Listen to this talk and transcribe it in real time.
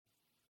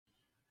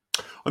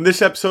On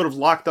this episode of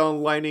Locked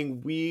On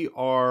Lightning, we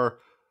are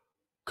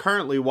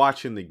currently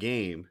watching the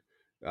game.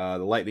 The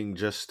Lightning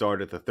just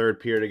started the third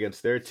period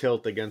against their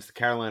tilt against the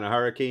Carolina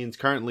Hurricanes,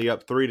 currently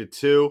up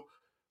 3-2.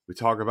 We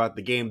talk about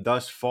the game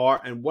thus far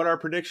and what our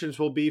predictions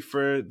will be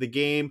for the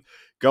game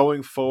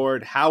going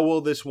forward. How will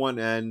this one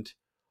end?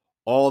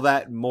 All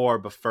that and more,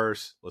 but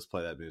first, let's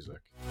play that music.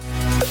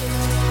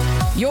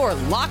 You're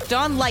Locked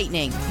On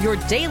Lightning, your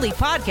daily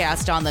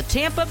podcast on the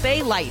Tampa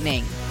Bay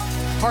Lightning.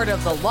 Part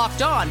of the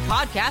Locked On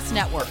Podcast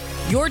Network,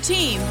 your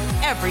team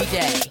every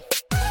day.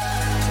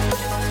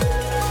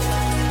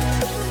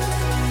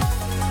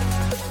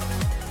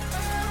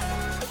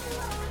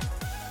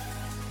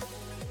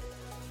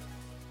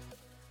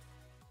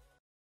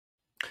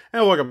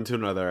 And welcome to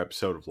another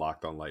episode of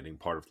Locked On Lightning,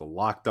 part of the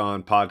Locked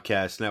On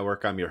Podcast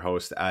Network. I'm your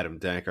host, Adam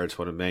Danker. I just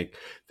want to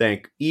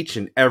thank each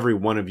and every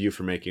one of you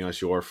for making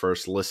us your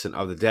first listen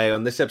of the day.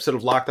 On this episode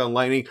of Locked On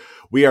Lightning,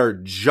 we are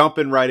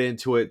jumping right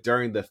into it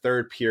during the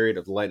third period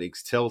of the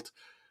Lightning's tilt.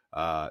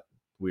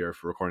 We are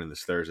recording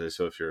this Thursday,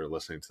 so if you're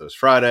listening to this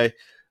Friday,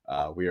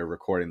 we are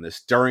recording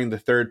this during the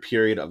third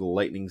period of the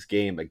Lightning's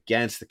game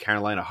against the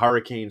Carolina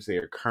Hurricanes. They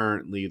are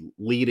currently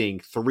leading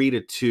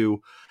 3-2.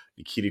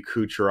 Nikita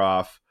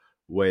Kucherov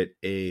with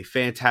a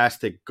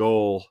fantastic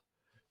goal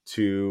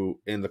in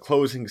the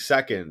closing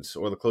seconds,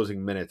 or the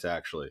closing minutes,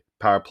 actually.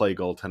 Power play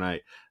goal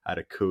tonight out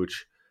of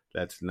Kuch.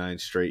 That's 9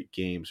 straight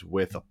games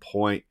with a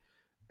point.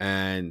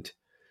 And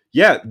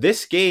yeah,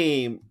 this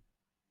game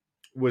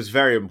was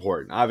very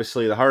important.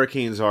 Obviously, the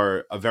Hurricanes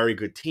are a very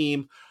good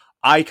team.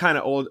 I kind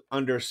of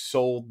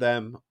undersold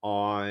them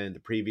on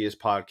the previous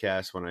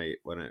podcast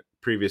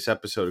previous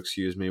episode,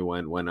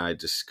 when I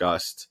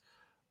discussed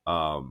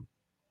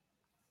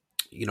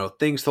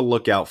things to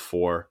look out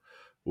for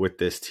with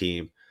this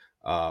team,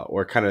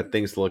 or kind of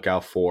things to look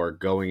out for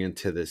going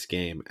into this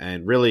game.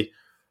 And really,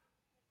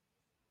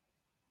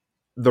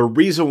 the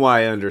reason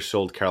why I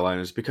undersold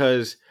Carolina is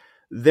because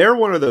they're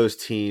one of those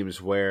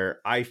teams where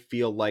I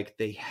feel like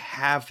they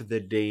have the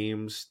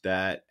names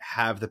that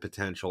have the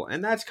potential.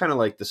 And that's kind of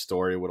like the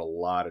story with a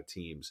lot of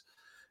teams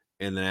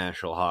in the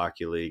National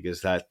Hockey League,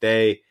 is that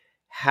they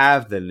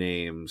have the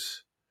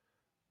names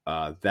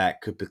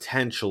that could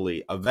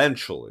potentially,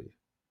 eventually,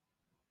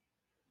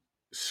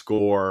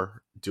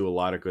 score, do a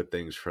lot of good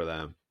things for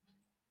them,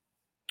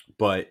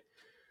 but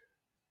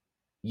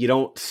you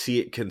don't see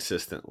it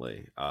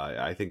consistently.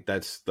 I think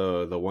that's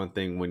the one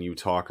thing when you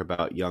talk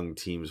about young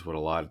teams with a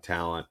lot of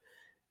talent,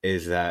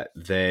 is that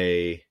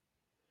they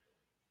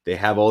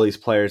have all these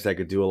players that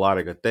could do a lot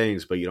of good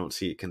things, but you don't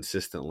see it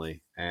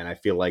consistently. And I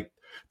feel like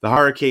the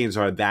Hurricanes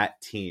are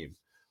that team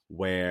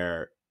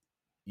where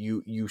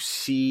you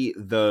see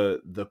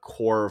the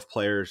core of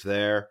players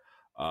there.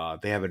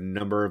 They have a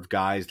number of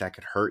guys that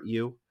could hurt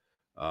you.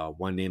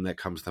 One name that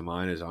comes to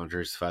mind is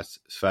Andrei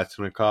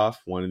Svechnikov.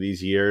 One of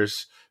these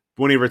years,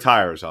 when he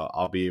retires,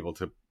 I'll be able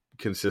to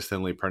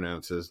consistently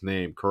pronounce his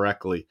name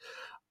correctly.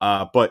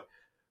 But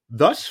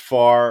thus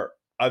far,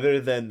 other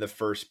than the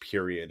first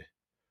period,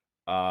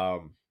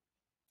 the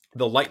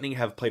Lightning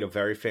have played a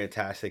very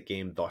fantastic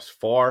game thus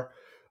far.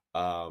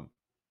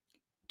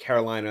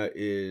 Carolina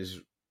is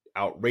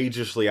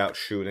outrageously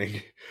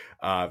outshooting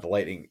the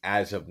Lightning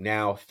as of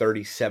now,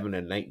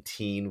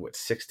 37-19 with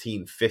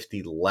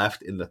 16:50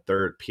 left in the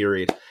third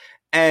period.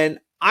 And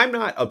I'm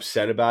not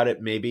upset about it.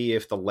 Maybe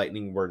if the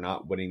Lightning were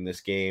not winning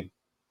this game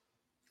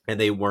and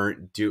they were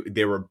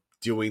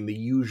doing the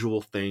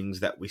usual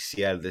things that we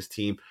see out of this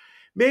team,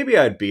 maybe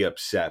I'd be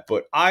upset.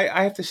 But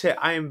I have to say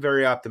I am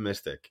very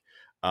optimistic,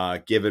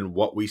 given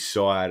what we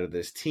saw out of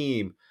this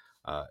team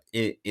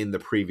in the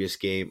previous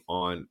game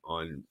on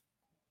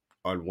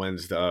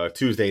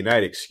Tuesday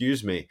night,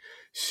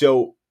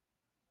 So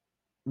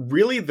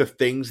really the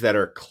things that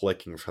are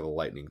clicking for the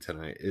Lightning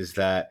tonight is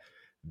that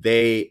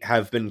they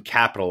have been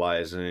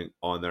capitalizing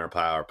on their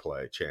power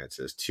play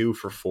chances, 2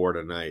 for 4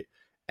 tonight.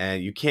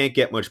 And you can't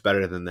get much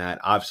better than that.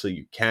 Obviously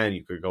you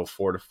could go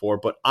 4-4,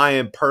 but I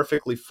am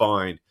perfectly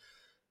fine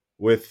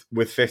with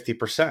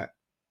 50%.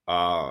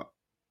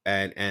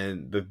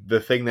 And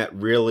the thing that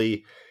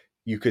really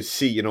you could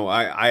see,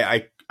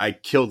 I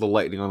killed the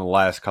Lightning on the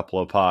last couple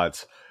of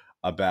pods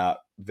about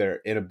their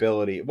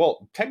inability,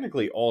 well,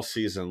 technically all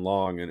season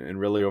long and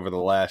really over the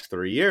last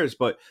 3 years,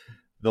 but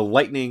the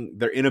Lightning,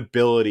 their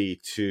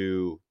inability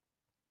to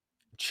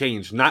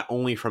change not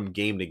only from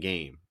game to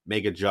game,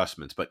 make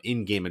adjustments, but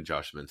in-game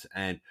adjustments.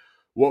 And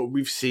what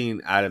we've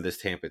seen out of this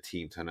Tampa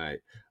team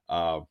tonight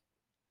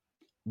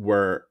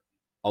were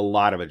a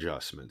lot of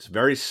adjustments,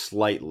 very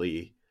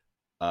slightly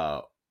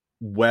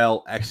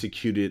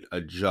well-executed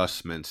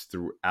adjustments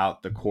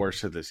throughout the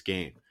course of this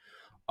game.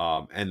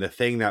 And the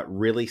thing that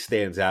really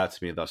stands out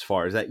to me thus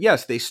far is that,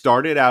 yes, they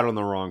started out on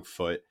the wrong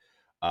foot.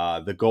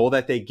 The goal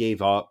that they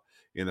gave up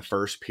in the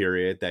first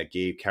period that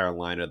gave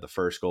Carolina the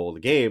first goal of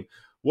the game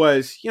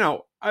was,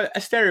 a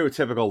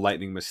stereotypical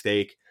Lightning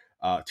mistake,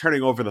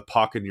 turning over the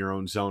puck in your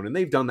own zone. And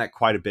they've done that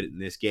quite a bit in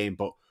this game.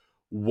 But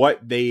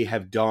what they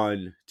have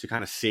done to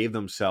kind of save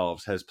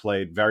themselves has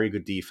played very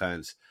good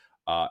defense.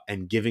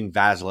 and giving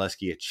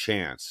Vasilevsky a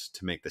chance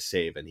to make the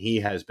save. And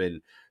he has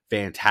been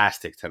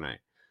fantastic tonight.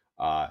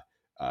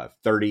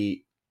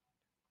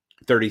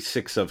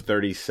 36 of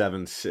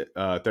 37,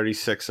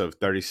 36 of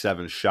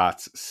 37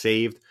 shots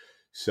saved.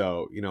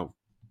 So, a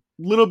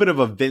little bit of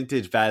a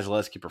vintage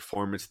Vasilevsky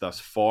performance thus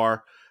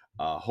far.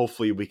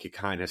 Hopefully we could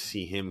kind of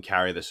see him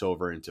carry this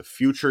over into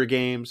future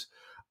games.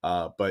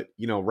 But,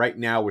 right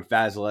now with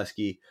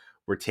Vasilevsky,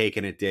 we're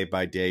taking it day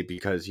by day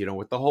because,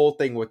 with the whole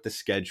thing with the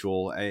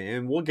schedule,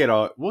 and we'll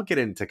get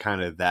into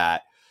kind of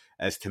that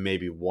as to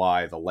maybe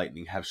why the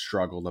Lightning have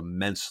struggled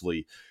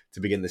immensely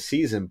to begin the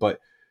season. But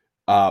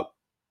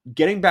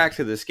getting back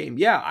to this game,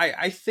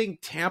 I think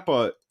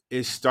Tampa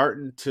is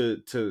starting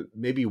to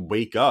maybe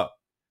wake up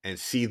and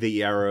see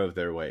the error of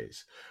their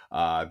ways.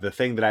 The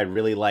thing that I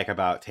really like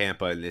about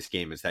Tampa in this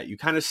game is that you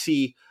kind of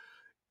see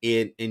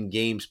in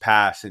games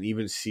past and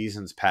even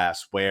seasons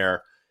past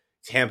where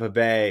Tampa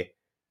Bay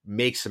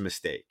makes a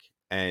mistake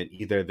and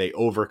either they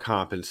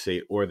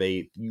overcompensate or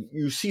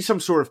you see some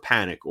sort of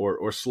panic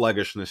or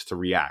sluggishness to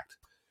react.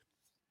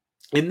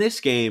 In this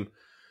game,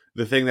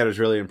 the thing that has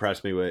really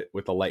impressed me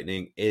with the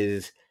Lightning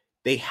is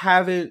they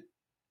haven't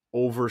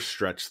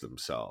overstretched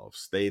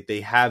themselves.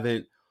 They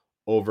haven't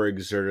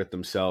overexerted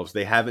themselves.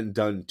 They haven't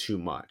done too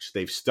much.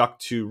 They've stuck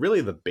to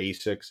really the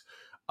basics,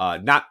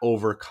 not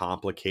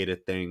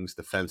overcomplicated things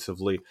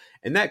defensively.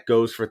 And that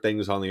goes for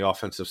things on the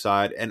offensive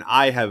side. And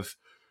I have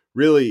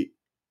really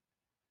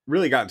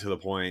gotten to the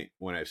point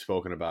when I've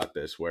spoken about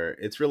this where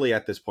it's really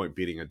at this point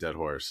beating a dead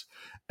horse.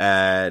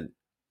 And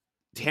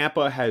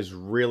Tampa has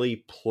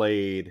really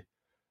played,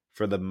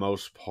 for the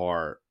most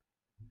part,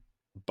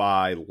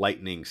 by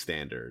Lightning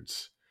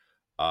standards,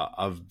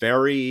 a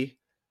very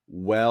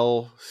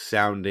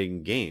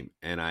well-sounding game.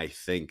 And I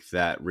think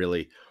that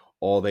really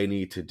all they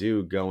need to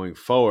do going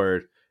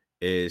forward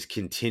is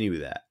continue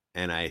that.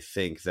 And I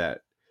think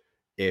that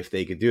if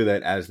they could do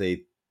that, as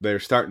they're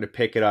starting to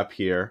pick it up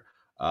here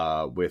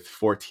with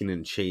 14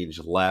 and change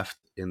left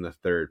in the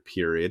third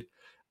period,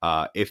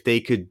 if they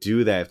could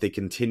do that, if they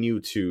continue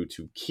to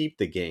keep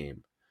the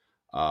game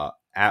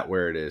at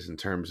where it is in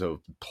terms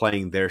of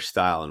playing their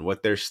style, and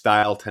what their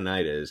style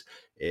tonight is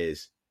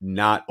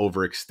not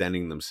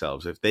overextending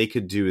themselves. If they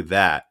could do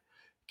that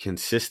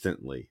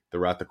consistently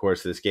throughout the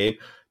course of this game,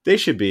 they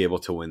should be able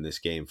to win this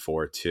game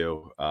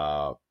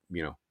 4-2.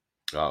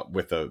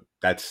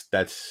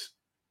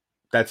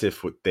 That's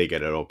if they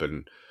get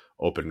an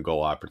open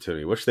goal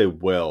opportunity, which they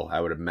will. I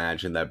would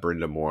imagine that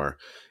Brind'Amour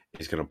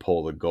is going to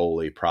pull the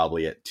goalie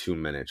probably at 2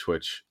 minutes,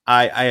 which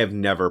I have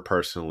never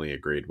personally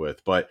agreed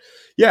with. But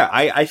yeah,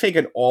 I think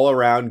an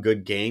all-around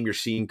good game. You're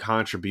seeing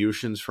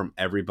contributions from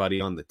everybody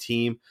on the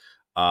team.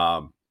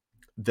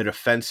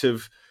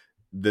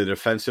 The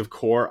defensive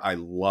core, I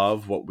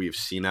love what we've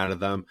seen out of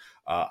them.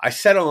 I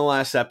said on the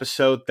last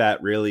episode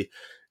that really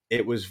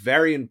it was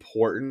very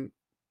important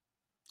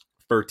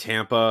for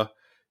Tampa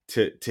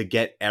to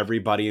get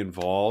everybody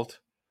involved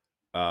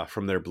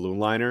from their blue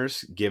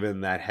liners,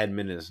 given that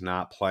Hedman is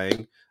not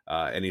playing,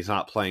 and he's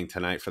not playing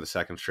tonight for the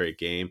second straight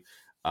game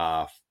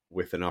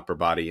with an upper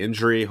body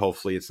injury.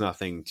 Hopefully it's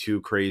nothing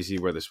too crazy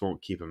where this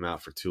won't keep him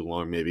out for too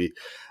long. Maybe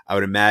I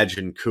would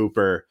imagine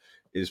Cooper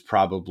is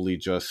probably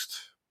just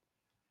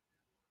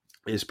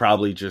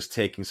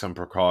taking some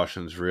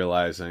precautions,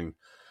 realizing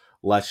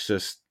let's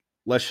just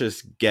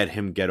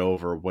get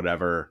over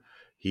whatever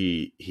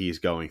he's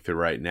going through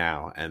right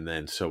now, and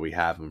then so we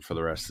have him for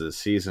the rest of the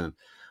season.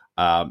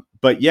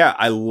 But yeah,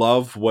 I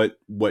love what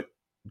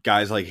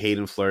guys like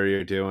Hayden Fleury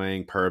are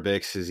doing.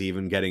 Perbix is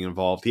even getting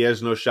involved. He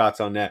has no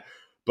shots on net,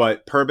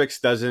 but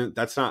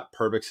that's not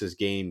Perbix's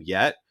game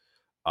yet.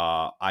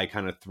 I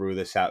kind of threw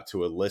this out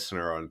to a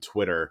listener on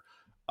Twitter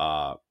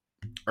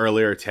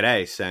earlier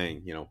today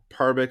saying,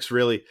 Perbix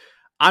really,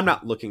 I'm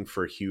not looking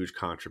for huge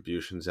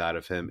contributions out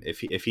of him.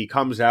 If he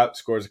comes out,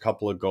 scores a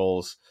couple of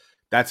goals,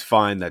 that's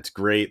fine. That's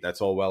great.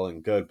 That's all well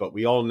and good. But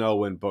we all know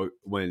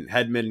when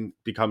Hedman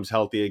becomes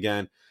healthy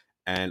again,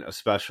 and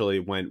especially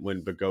when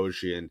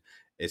Bogosian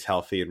is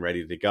healthy and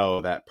ready to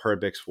go, that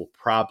Perbix will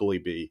probably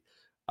be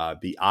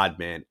the odd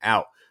man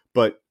out.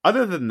 But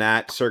other than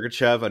that,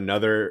 Sergachev,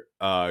 another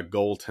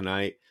goal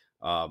tonight,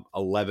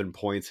 11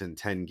 points in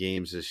 10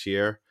 games this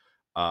year.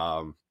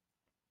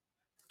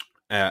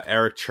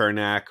 Erik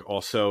Cernak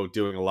also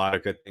doing a lot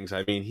of good things.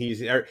 I mean,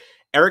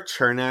 Erik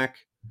Cernak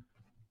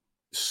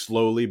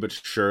slowly but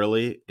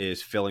surely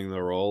is filling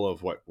the role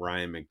of what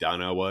Ryan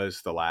McDonagh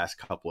was the last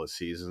couple of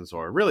seasons,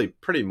 or really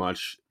pretty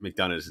much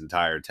McDonagh's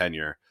entire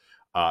tenure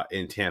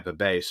in Tampa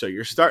Bay. So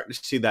you're starting to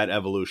see that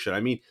evolution.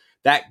 I mean,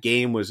 that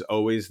game was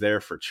always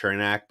there for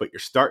Cernak, but you're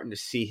starting to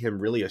see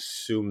him really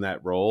assume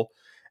that role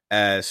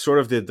as sort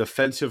of the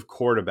defensive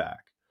quarterback.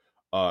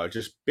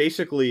 Just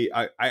basically,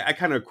 I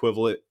kind of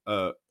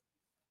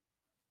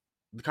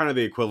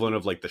the equivalent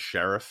of like the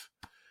sheriff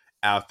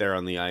out there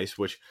on the ice,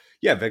 which,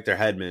 yeah, Victor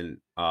Hedman,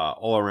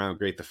 all around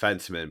great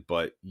defenseman,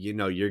 but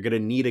you're going to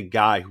need a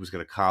guy who's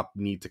going to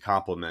need to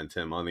complement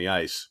him on the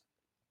ice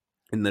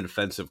in the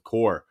defensive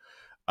core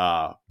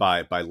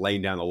by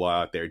laying down the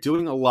law out there,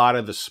 doing a lot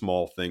of the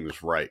small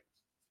things right.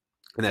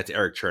 and that's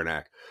Eric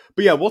Chernak.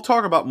 But yeah, we'll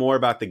talk about more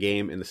about the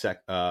game in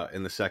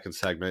the second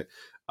segment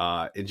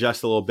in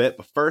just a little bit.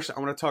 But first, I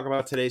want to talk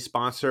about today's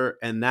sponsor,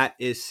 and that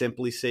is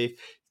Simply Safe.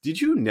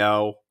 Did you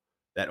know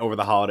that over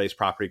the holidays,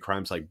 property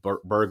crimes like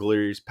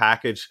burglaries,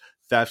 package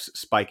thefts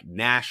spike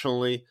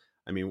nationally?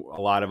 I mean, a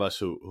lot of us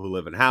who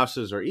live in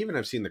houses or even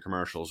have seen the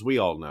commercials, we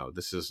all know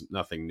this is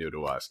nothing new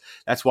to us.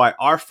 That's why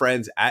our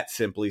friends at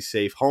Simply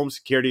Safe Home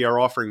Security are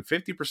offering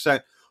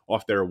 50%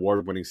 off their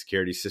award-winning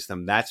security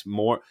system. That's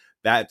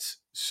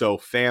so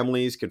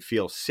families can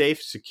feel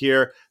safe,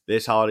 secure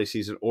this holiday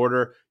season.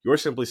 Order your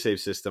Simply Safe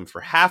system for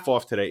half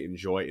off today.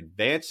 Enjoy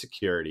advanced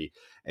security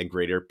and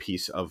greater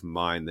peace of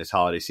mind this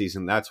holiday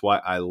season. That's why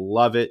I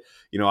love it.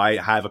 You know, I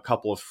have a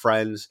couple of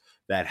friends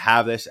that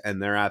have this,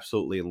 and they're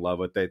absolutely in love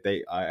with it.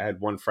 I had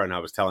one friend, I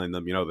was telling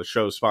them, you know, the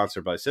show's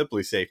sponsored by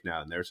Simply Safe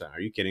now, and they're saying,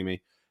 "Are you kidding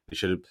me? They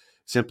should have."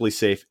 Simply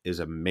Safe is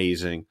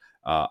amazing.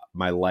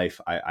 My life,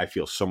 I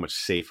feel so much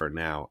safer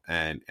now,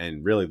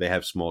 and really they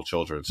have small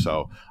children,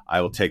 so I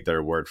will take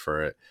their word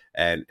for it.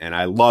 And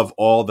I love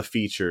all the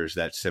features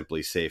that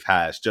Simply Safe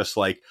has, just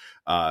like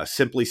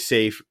Simply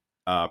Safe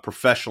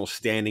professional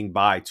standing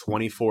by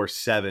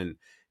 24/7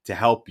 to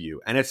help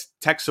you, and it's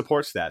tech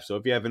support staff. So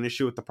if you have an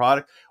issue with the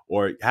product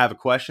or have a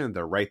question,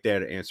 they're right there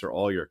to answer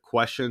all your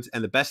questions.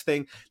 And the best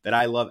thing that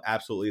I love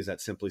absolutely is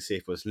that Simply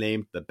Safe was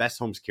named the best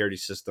home security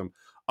system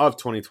of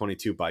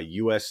 2022 by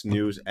U.S.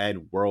 News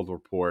and World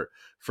Report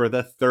for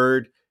the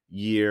third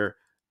year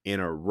in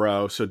a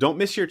row. So don't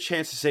miss your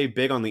chance to save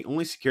big on the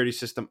only security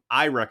system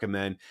I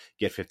recommend.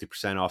 Get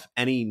 50% off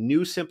any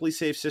new Simply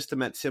Safe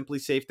system at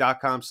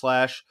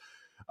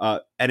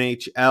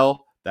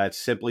simplysafe.com/NHL. That's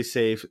Simply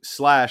Safe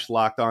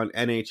 /LockedOn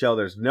NHL.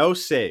 There's no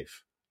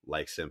safe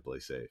like Simply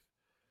Safe.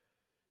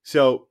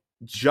 So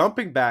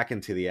jumping back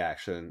into the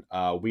action,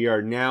 we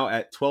are now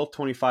at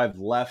 12:25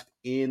 left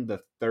in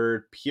the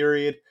third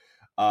period.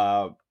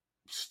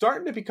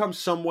 Starting to become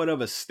somewhat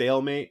of a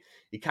stalemate.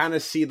 You kind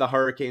of see the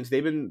Hurricanes.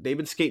 They've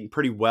been skating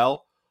pretty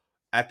well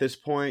at this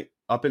point,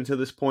 up until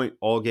this point,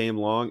 all game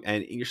long,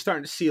 and you're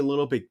starting to see a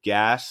little bit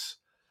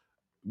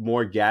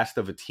more gassed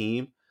of a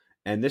team.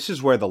 And this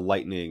is where the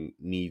Lightning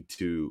need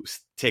to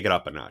take it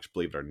up a notch,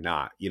 believe it or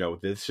not. You know,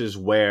 this is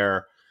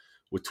where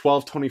with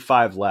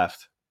 12:25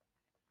 left,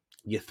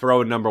 you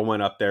throw number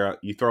one up there,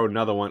 you throw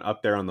another one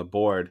up there on the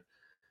board,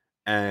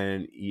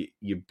 and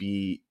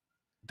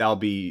that'll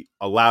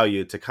allow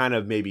you to kind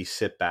of maybe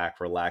sit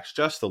back, relax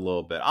just a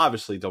little bit.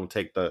 Obviously, don't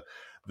take the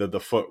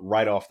foot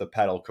right off the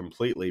pedal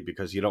completely,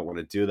 because you don't want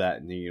to do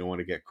that, and you don't want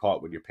to get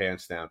caught with your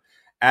pants down.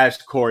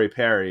 As Corey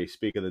Perry,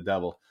 speak of the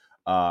devil,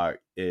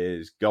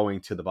 is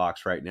going to the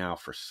box right now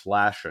for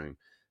slashing.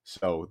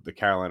 So the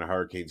Carolina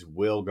Hurricanes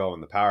will go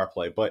in the power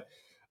play. But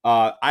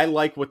I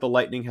like what the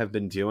Lightning have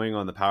been doing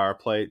on the power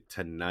play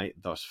tonight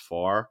thus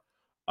far.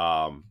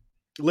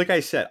 Like I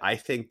said, I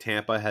think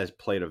Tampa has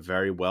played a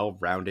very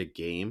well-rounded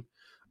game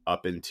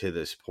up into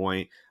this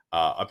point.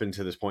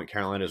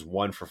 Carolina is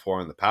 1 for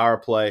 4 on the power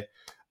play.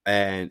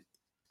 And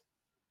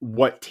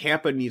what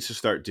Tampa needs to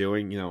start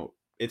doing, you know,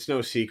 it's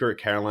no secret,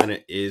 Carolina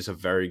is a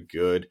very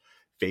good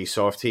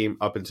face-off team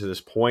up until this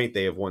point.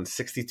 They have won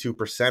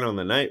 62% on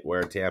the night,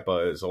 where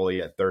Tampa is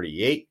only at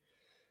 38%.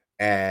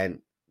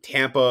 And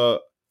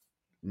Tampa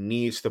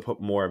needs to put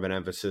more of an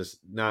emphasis,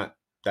 not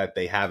that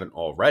they haven't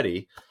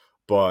already,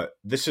 but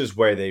this is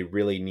where they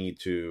really need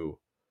to.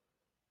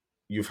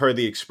 You've heard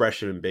the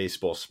expression in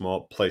baseball,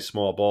 play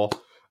small ball.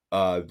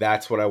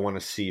 That's what I want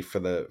to see for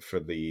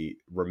the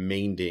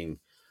remaining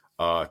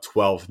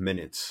 12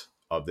 minutes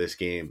of this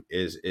game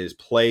is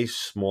play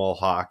small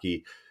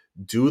hockey.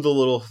 Do the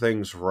little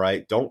things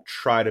right. Don't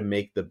try to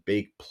make the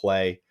big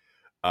play,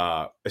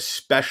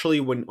 especially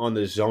when on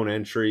the zone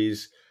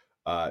entries.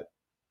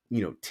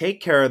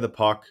 Take care of the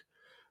puck,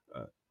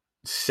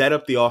 set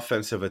up the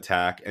offensive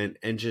attack,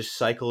 and just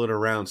cycle it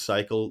around,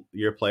 cycle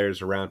your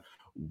players around,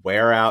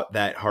 wear out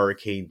that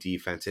Hurricane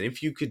defense. And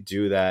if you could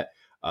do that,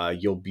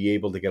 you'll be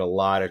able to get a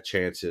lot of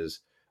chances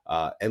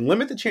and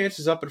limit the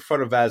chances up in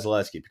front of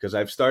Vasilevsky, because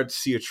I've started to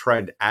see a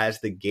trend as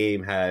the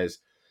game has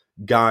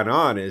gone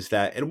on, is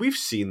that, and we've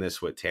seen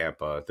this with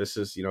Tampa. This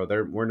is,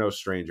 we're no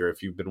stranger.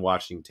 If you've been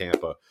watching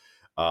Tampa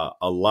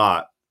a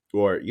lot,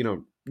 or,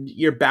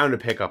 you're bound to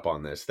pick up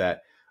on this,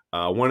 that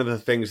one of the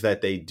things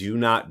that they do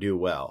not do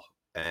well,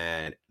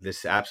 and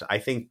I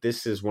think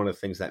this is one of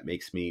the things that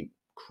makes me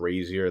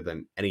crazier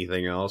than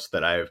anything else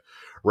that I've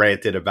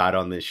ranted about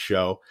on this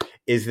show,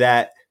 is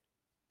that,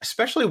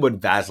 especially when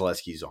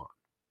Vasilevsky's on,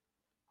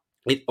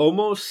 it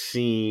almost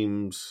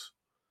seems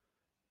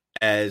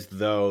as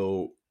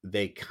though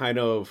they kind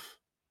of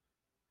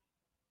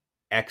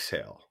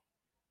exhale.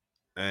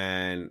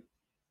 And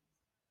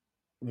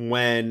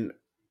when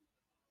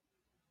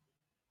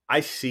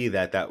I see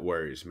that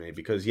worries me,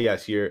 because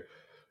yes, your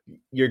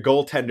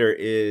goaltender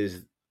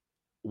is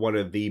one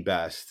of the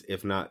best,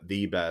 if not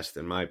the best,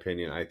 in my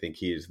opinion. I think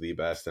he is the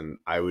best, and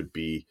I would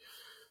be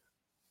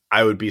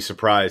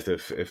surprised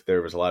if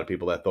there was a lot of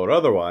people that thought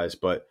otherwise,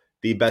 but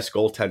the best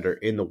goaltender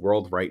in the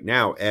world right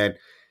now. And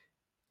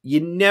you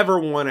never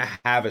want to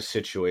have a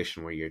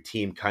situation where your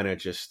team kind of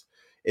just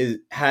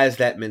has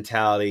that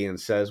mentality and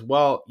says,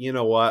 well, you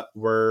know what,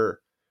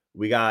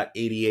 we got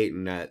 88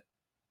 in net.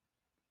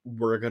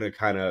 We're going to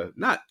kind of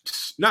not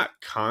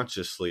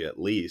consciously at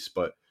least,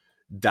 but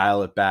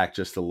dial it back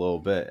just a little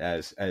bit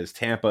as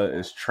Tampa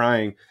is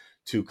trying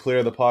to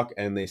clear the puck,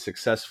 and they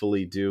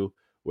successfully do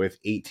with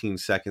 18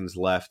 seconds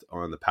left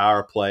on the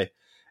power play.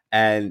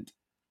 And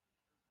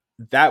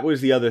that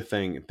was the other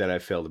thing that I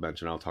failed to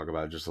mention. I'll talk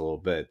about it just a little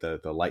bit.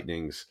 The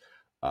Lightning's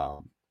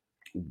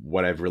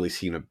what I've really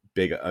seen a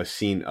big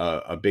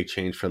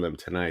change for them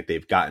tonight.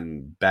 They've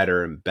gotten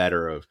better and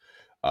better of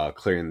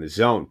clearing the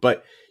zone.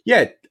 But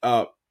yeah,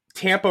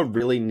 Tampa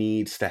really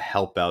needs to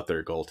help out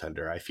their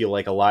goaltender. I feel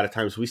like a lot of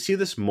times we see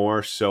this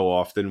more so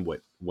often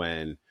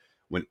when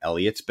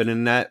Elliott's been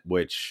in net,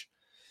 which,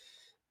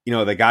 you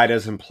know, the guy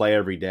doesn't play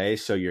every day,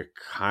 so you're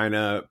kind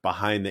of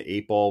behind the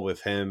eight ball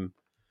with him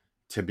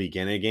to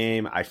begin a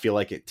game. I feel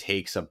like it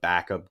takes a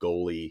backup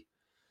goalie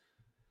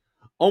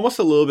almost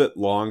a little bit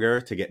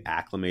longer to get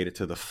acclimated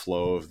to the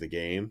flow of the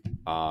game.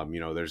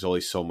 There's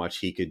only so much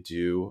he could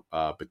do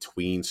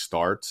between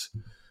starts,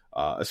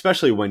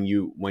 especially when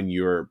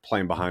you're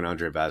playing behind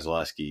Andrei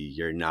Vasilevsky.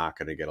 You're not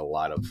going to get a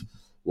lot of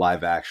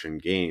live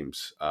action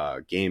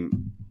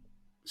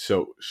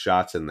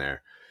shots in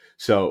there.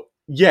 So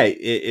yeah,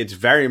 it's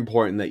very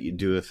important that you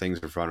do the things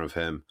in front of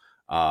him.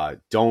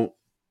 Don't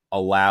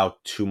allow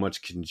too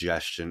much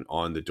congestion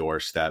on the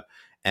doorstep.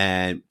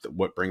 And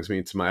what brings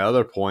me to my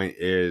other point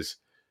is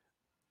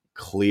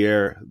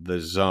clear the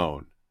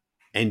zone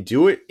and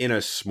do it in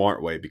a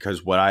smart way,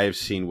 because what I have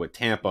seen with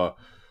Tampa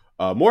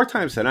more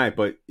times tonight,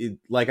 but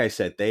like I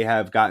said, they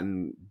have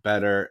gotten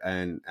better.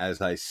 And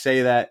as I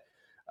say that,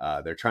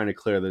 they're trying to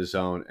clear the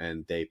zone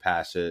and they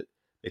pass it.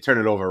 They turn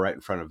it over right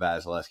in front of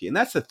Vasilevsky. And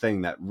that's the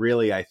thing that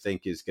really I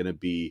think is going to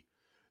be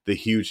the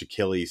huge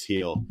Achilles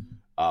heel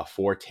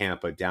for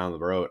Tampa down the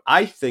road.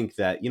 I think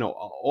that,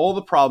 all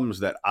the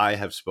problems that I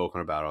have spoken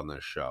about on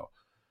this show,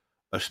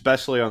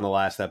 especially on the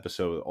last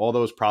episode, all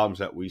those problems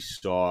that we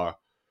saw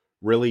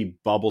really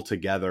bubble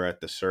together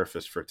at the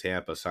surface for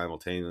Tampa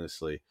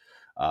simultaneously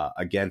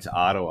against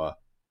Ottawa.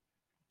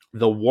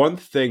 The one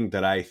thing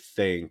that I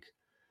think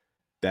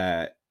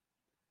that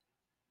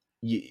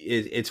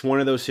it's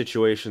one of those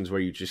situations where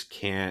you just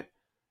can't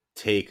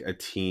take a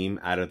team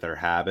out of their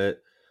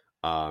habit.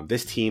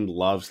 This team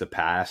loves the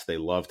pass. They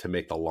love to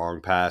make the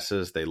long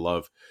passes. They're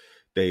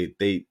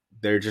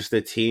just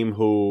a team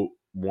who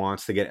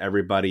wants to get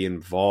everybody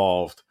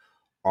involved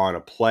on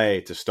a play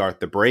to start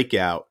the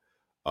breakout,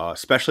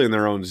 especially in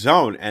their own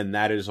zone. And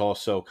that is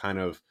also kind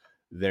of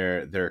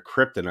their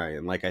kryptonite.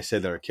 And like I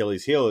said, their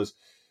Achilles heel is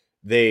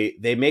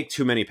they make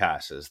too many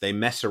passes. They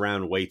mess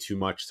around way too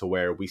much to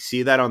where we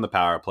see that on the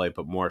power play,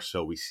 but more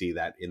so we see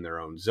that in their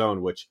own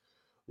zone, which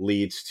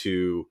leads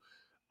to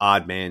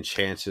odd man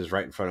chances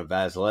right in front of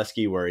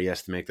Vasilevsky where he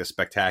has to make the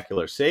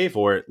spectacular save,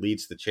 or it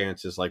leads to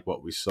chances like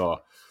what we saw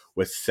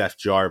with Seth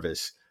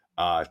Jarvis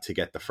to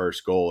get the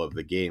first goal of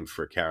the game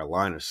for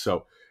Carolina.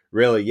 So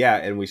really, yeah,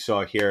 and we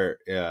saw here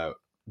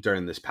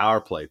during this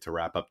power play to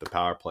wrap up the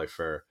power play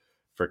for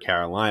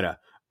Carolina,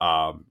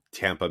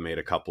 Tampa made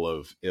a couple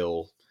of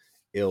ill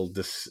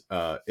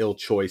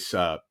choice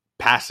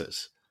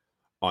passes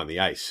on the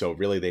ice. So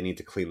really, they need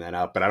to clean that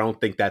out. But I don't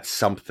think that's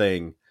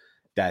something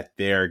that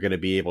they're going to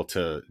be able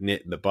to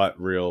knit in the butt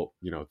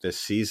this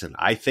season.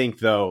 I think,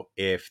 though,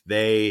 if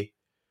they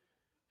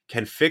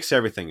can fix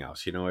everything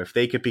else, if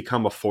they could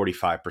become a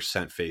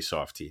 45%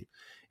 face-off team,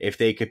 if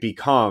they could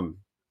become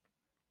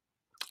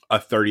a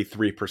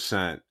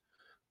 33%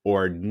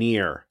 or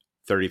near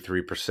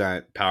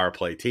 33% power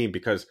play team,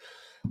 because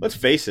let's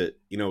face it,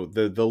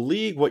 the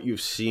league, what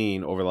you've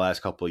seen over the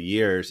last couple of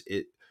years,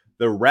 the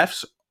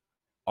refs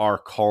are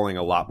calling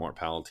a lot more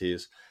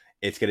penalties.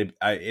 The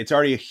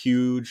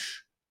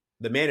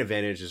man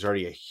advantage is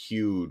already a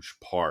huge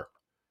part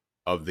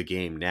of the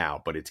game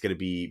now, but it's going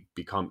to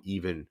become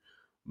even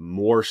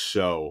more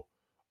so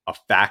a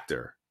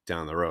factor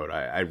down the road.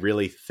 I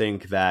really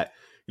think that,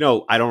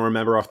 I don't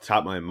remember off the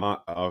top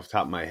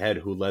of my head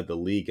who led the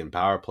league in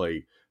power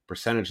play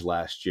percentage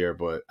last year,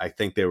 but I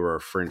think they were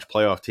a fringe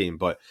playoff team.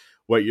 But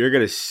what you're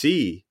going to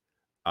see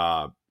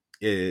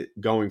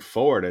going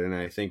forward, and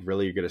I think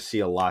really you're going to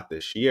see a lot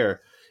this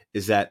year,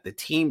 is that the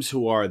teams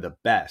who are the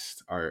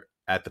best are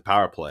at the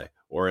power play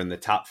or in the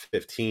top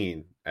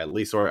 15 at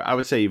least, or I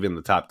would say even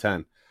the top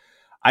 10.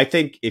 I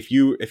think if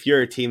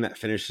you're a team that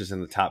finishes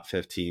in the top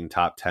 15,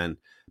 top 10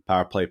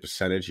 power play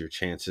percentage, your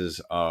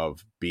chances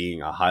of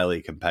being a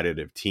highly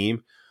competitive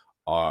team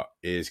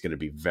is going to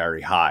be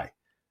very high.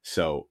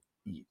 So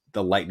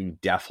the Lightning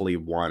definitely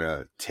want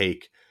to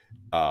take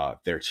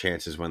their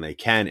chances when they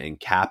can and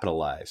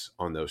capitalize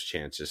on those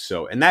chances.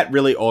 So, and that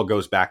really all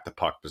goes back to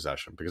puck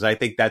possession, because I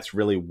think that's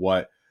really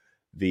what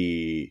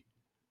the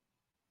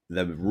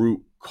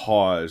root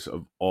cause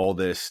of all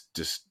this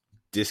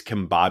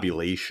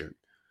discombobulation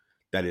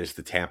that is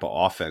the Tampa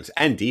offense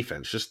and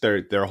defense, just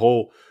their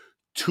whole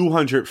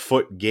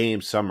 200-foot game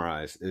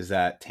summarized, is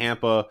that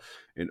Tampa,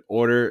 in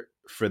order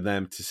for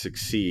them to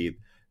succeed,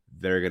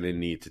 they're going to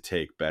need to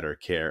take better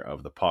care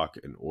of the puck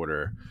in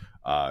order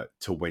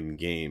to win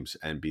games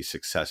and be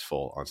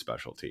successful on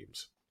special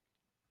teams.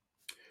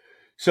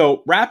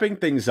 So wrapping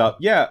things up,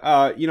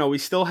 we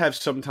still have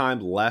some time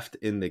left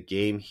in the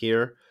game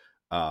here.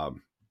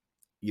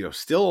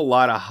 Still a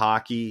lot of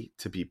hockey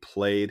to be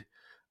played.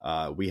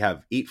 We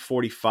have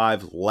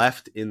 8:45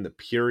 left in the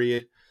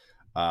period.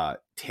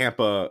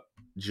 Tampa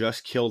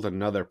just killed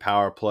another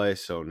power play,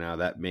 so now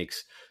that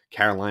makes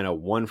Carolina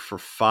 1 for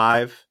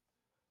 5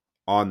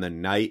 on the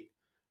night.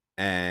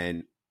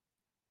 And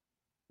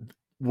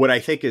what I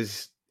think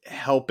is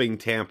helping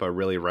Tampa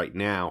really right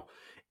now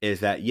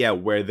is that,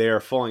 where they're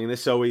falling, and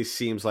this always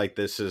seems like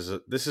this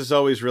is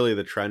always really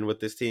the trend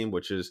with this team,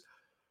 which is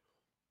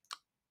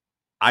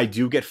I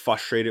do get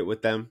frustrated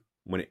with them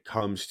when it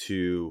comes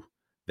to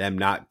them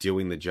not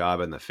doing the job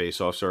in the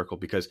faceoff circle,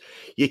 because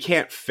you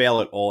can't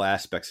fail at all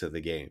aspects of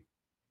the game.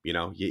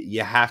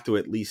 You have to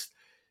at least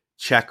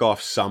check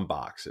off some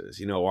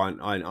boxes.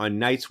 On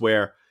nights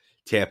where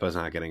Tampa's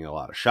not getting a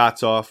lot of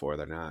shots off, or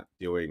they're not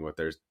doing what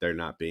they're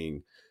not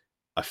being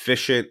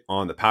efficient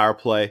on the power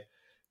play.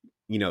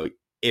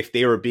 If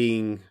they were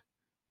winning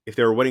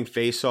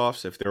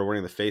faceoffs, if they were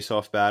winning the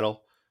faceoff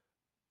battle,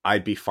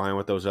 I'd be fine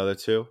with those other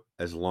two,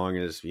 as long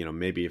as,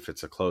 maybe if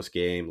it's a close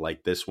game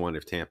like this one,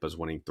 if Tampa's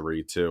winning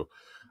 3-2.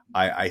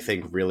 I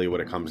think really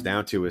what it comes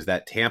down to is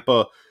that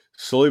Tampa,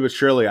 slowly but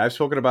surely, I've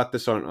spoken about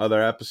this on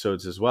other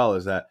episodes as well,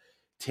 is that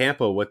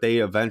Tampa, what they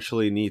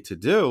eventually need to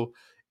do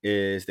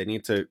is they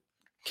need to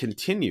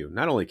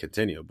not only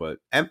continue, but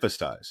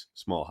emphasize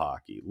small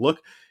hockey.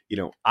 Look,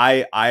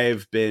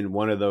 I've been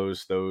one of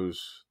those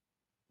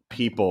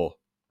people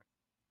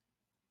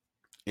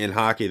in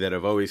hockey that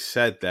have always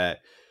said that,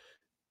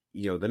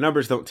 the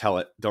numbers don't tell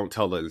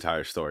the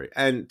entire story.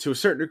 And to a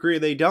certain degree,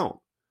 they don't.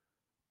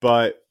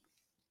 But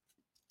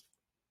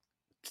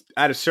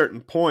at a certain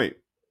point,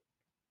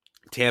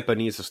 Tampa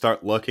needs to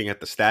start looking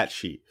at the stat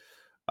sheet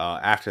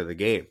after the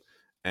game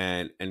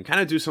and kind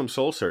of do some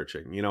soul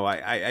searching.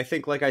 I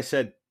think, like I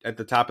said at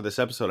the top of this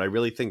episode, I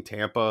really think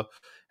Tampa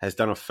has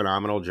done a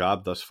phenomenal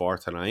job thus far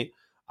tonight.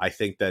 I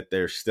think that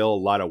there's still a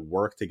lot of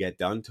work to get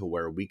done to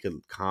where we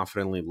can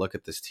confidently look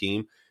at this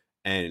team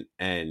and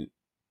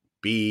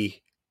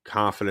be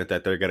confident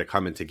that they're going to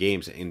come into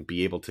games and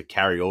be able to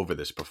carry over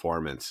this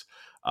performance,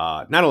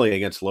 not only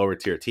against lower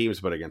tier teams,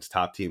 but against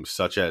top teams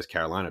such as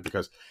Carolina.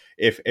 Because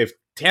if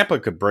Tampa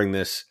could bring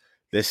this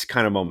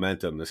kind of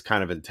momentum, this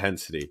kind of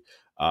intensity,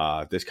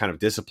 this kind of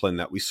discipline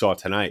that we saw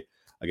tonight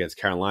against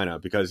Carolina,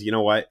 because you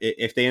know what,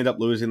 if they end up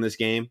losing this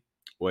game,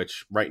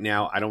 which right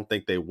now I don't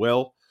think they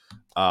will,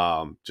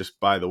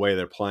 just by the way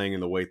they're playing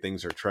and the way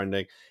things are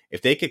trending,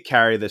 if they could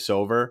carry this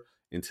over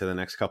into the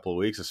next couple of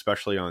weeks,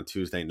 especially on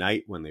Tuesday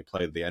night when they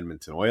play the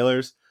Edmonton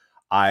Oilers,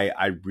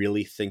 I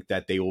really think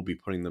that they will be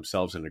putting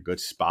themselves in a good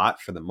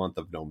spot for the month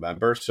of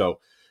November. So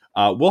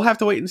we'll have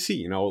to wait and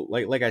see.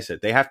 Like I said,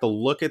 they have to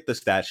look at the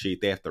stat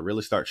sheet. They have to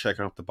really start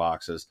checking off the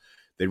boxes.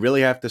 They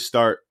really have to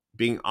start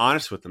being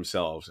honest with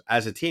themselves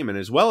as a team, and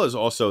as well as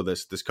also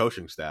this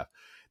coaching staff.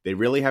 They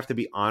really have to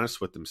be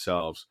honest with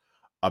themselves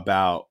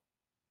about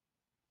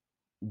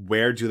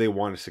where do they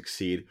want to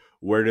succeed,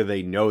 where do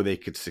they know they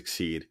could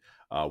succeed,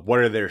 what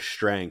are their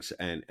strengths,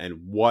 and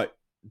what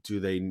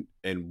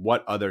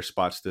other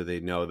spots do they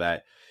know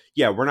that,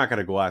 we're not going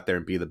to go out there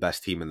and be the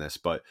best team in this,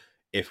 but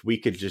if we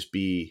could just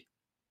be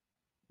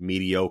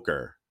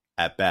mediocre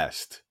at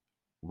best,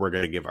 we're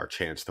going to give our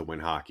chance to win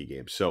hockey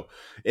games. So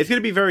it's going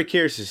to be very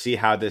curious to see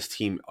how this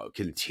team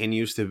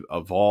continues to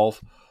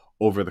evolve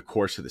over the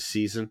course of the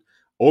season,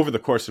 over the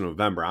course of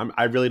November.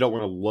 I really don't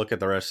want to look at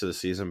the rest of the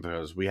season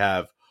because we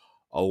have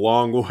a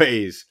long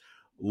ways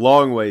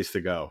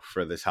to go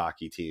for this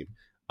hockey team.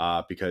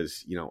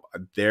 Because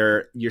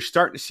you're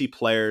starting to see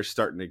players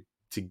starting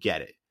to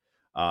get it,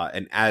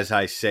 and as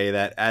I say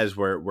that, as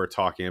we're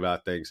talking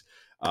about things,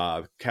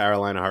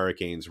 Carolina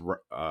Hurricanes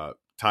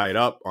tied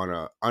up on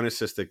an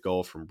unassisted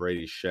goal from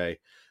Brady Shea.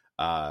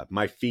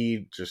 My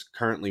feed just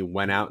currently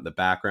went out in the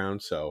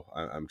background, so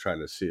I'm trying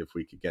to see if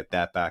we could get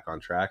that back on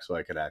track so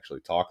I could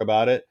actually talk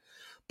about it.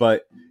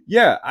 But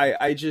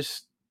I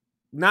just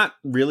not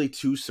really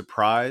too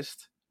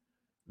surprised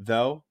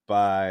though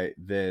by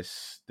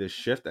this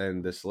shift,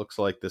 and this looks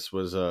like this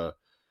was a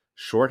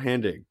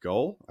shorthanded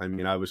goal. I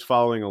mean, I was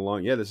following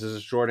along. This is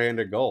a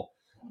shorthanded goal.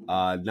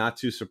 Not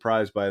too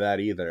surprised by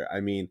that either. I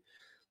mean,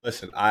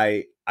 listen,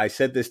 I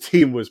said this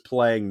team was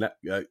playing.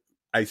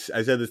 I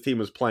said this team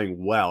was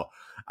playing well.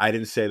 I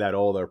didn't say that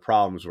all their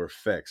problems were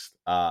fixed.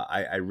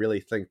 I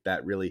really think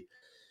that really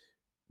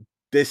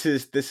this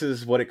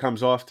is what it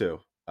comes off to.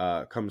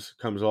 Comes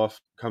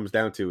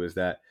down to is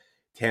that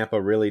Tampa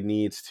really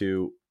needs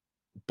to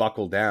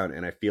buckle down,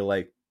 and I feel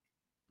like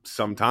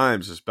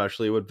sometimes,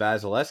 especially with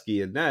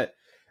Vasilevsky in net,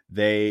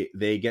 they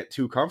get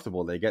too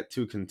comfortable, they get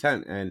too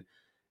content,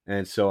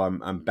 and so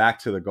I'm back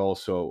to the goal.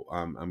 So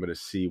I'm going to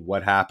see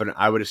what happened.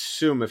 I would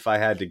assume, if I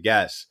had to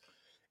guess,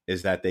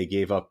 is that they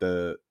gave up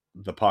the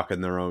puck in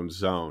their own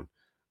zone,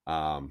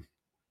 trying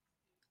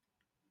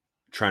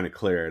to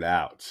clear it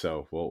out.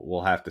 So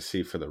we'll have to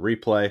see for the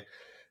replay.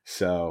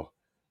 So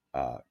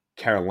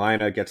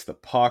Carolina gets the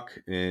puck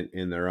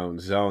in their own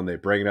zone. They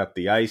bring it up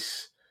the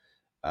ice,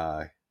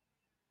 and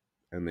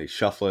they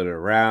shuffle it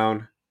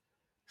around.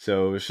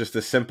 So it was just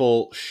a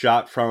simple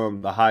shot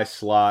from the high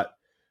slot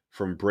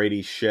from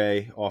Brady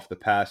Shea off the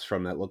pass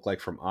from that looked like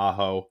from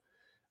Aho.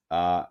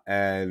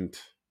 And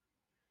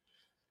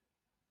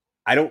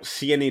I don't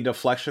see any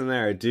deflection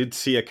there. I did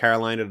see a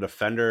Carolina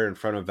defender in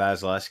front of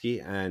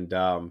Vasilevsky. And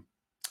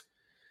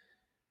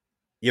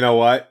you know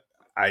what?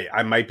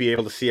 I might be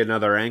able to see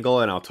another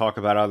angle, and I'll talk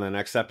about it on the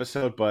next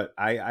episode. But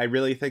I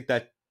really think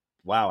that,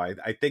 wow,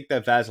 I think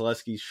that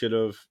Vasilevsky should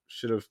have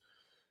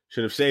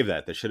saved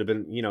that. There should have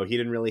been, he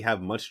didn't really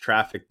have much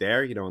traffic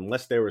there,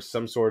 unless there was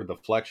some sort of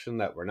deflection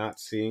that we're not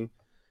seeing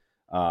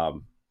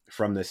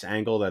from this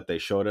angle that they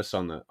showed us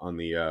on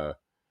the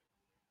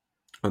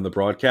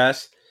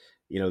broadcast.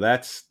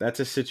 That's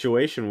a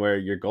situation where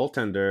your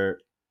goaltender,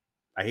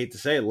 I hate to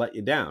say it, let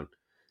you down.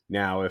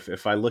 Now,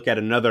 if I look at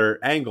another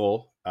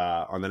angle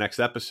on the next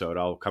episode,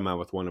 I'll come out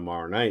with one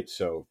tomorrow night.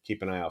 So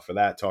keep an eye out for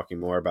that, talking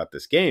more about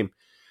this game.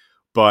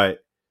 But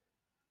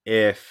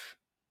if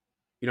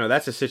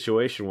that's a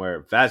situation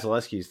where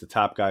Vasilevsky is the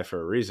top guy for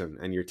a reason,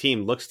 and your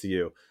team looks to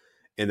you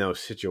in those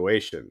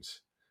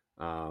situations.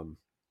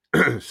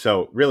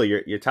 So really,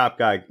 your top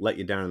guy let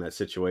you down in that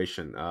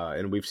situation,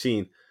 and we've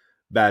seen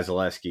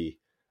Vasilevsky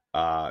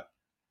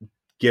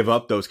give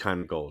up those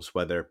kind of goals,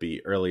 whether it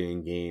be early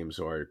in games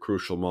or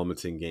crucial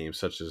moments in games,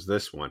 such as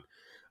this one.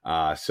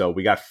 So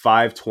we got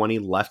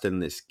 5:20 left in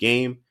this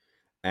game,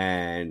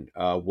 and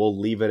we'll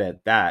leave it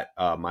at that.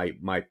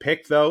 My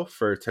pick, though,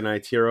 for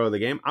tonight's hero of the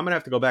game, I'm going to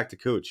have to go back to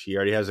Cooch. He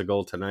already has a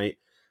goal tonight.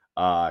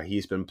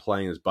 He's been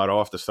playing his butt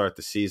off to start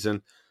the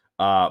season.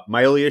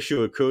 My only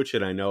issue with Cooch,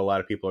 and I know a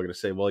lot of people are going to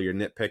say, well, you're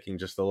nitpicking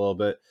just a little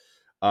bit.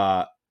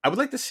 I would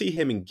like to see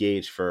him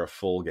engaged for a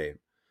full game.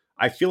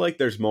 I feel like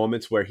there's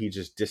moments where he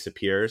just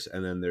disappears,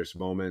 and then there's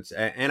moments,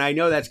 and I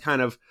know that's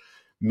kind of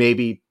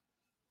maybe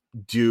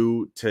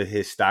due to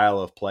his style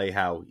of play,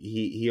 how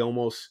he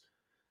almost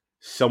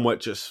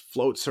somewhat just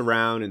floats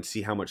around and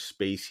see how much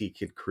space he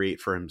could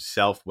create for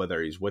himself,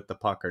 whether he's with the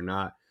puck or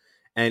not.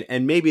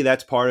 And maybe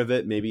that's part of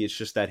it. Maybe it's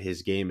just that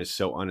his game is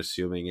so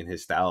unassuming and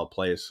his style of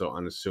play is so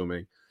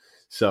unassuming.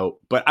 So,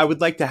 but I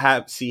would like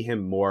to see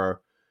him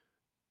more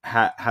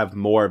have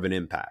more of an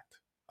impact.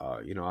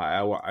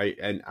 I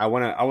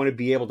want to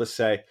be able to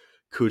say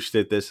Cooch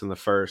did this in the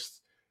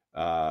first.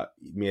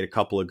 He made a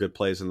couple of good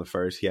plays in the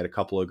first. He had a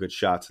couple of good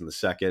shots in the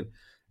second,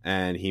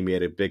 and he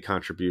made a big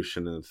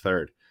contribution in the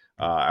third.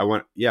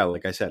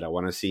 Like I said, I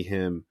want to see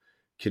him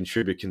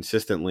contribute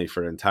consistently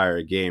for an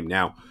entire game.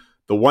 Now,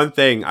 the one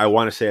thing I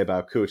want to say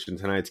about Cooch in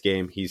tonight's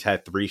game, he's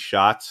had 3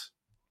 shots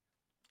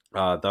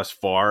thus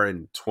far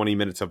in 20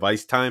 minutes of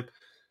ice time.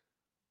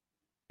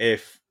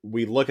 If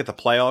we look at the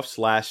playoffs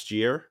last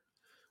year,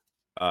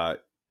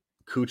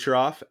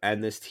 Kucherov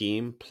and this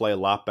team play a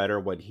lot better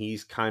when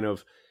he's I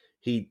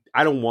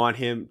don't want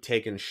him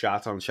taking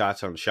shots on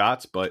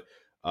shots, but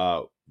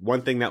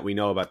one thing that we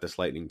know about this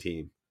Lightning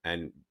team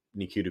and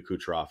Nikita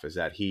Kucherov is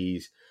that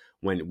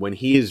when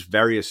he is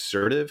very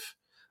assertive,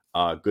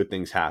 good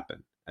things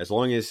happen. As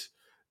long as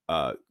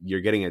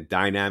you're getting a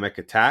dynamic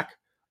attack,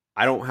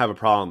 I don't have a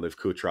problem if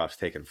Kucherov's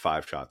taking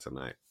 5 shots a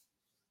night.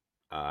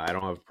 I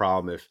don't have a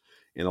problem if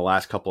in the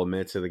last couple of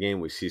minutes of the game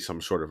we see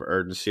some sort of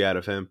urgency out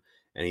of him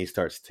and he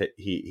starts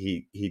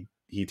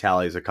he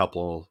tallies a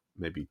couple,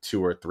 maybe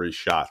 2 or 3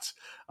 shots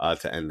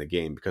to end the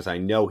game, because I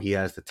know he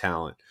has the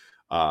talent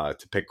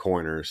to pick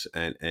corners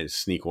and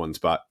sneak ones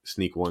by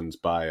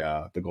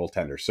the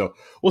goaltender. So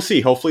we'll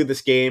see. Hopefully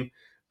this game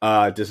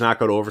does not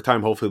go to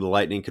overtime. Hopefully the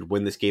Lightning could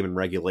win this game in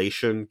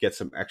regulation, get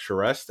some extra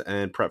rest,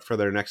 and prep for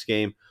their next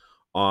game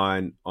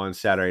on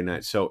Saturday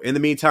night. So in the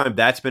meantime,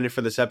 that's been it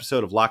for this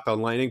episode of Locked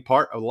On Lightning,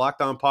 part of the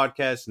Locked On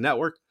Podcast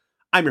Network.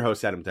 I'm your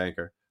host, Adam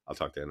Tanker. I'll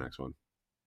talk to you in the next one.